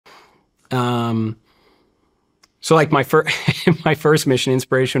So like my first mission,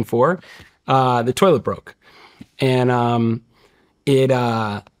 Inspiration4, the toilet broke, and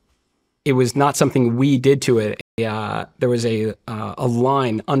it was not something we did to it. There was a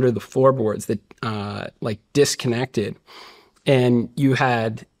line under the floorboards that like disconnected, and you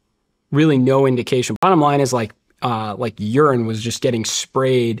had really no indication. Bottom line is like urine was just getting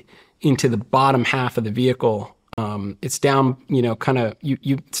sprayed into the bottom half of the vehicle. It's down, you know, kind of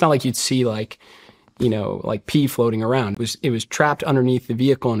it's not like you'd see like, you know, like pee floating around. It was trapped underneath the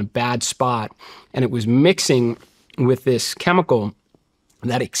vehicle in a bad spot, and it was mixing with this chemical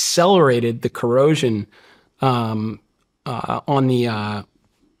that accelerated the corrosion on the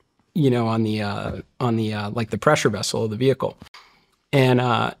like the pressure vessel of the vehicle. And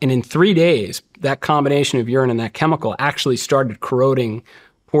in 3 days, that combination of urine and that chemical actually started corroding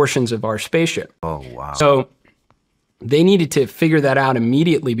portions of our spaceship. Oh, wow. So they needed to figure that out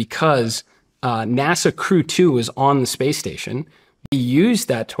immediately because NASA Crew 2 was on the space station. They used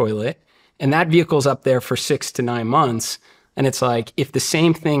that toilet, and that vehicle's up there for 6 to 9 months. And it's like, if the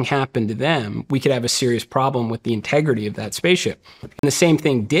same thing happened to them, we could have a serious problem with the integrity of that spaceship. And the same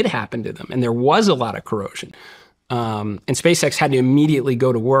thing did happen to them, and there was a lot of corrosion. And SpaceX had to immediately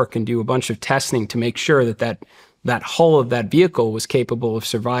go to work and do a bunch of testing to make sure that hull of that vehicle was capable of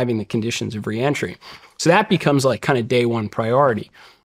surviving the conditions of reentry. So that becomes like kind of day one priority.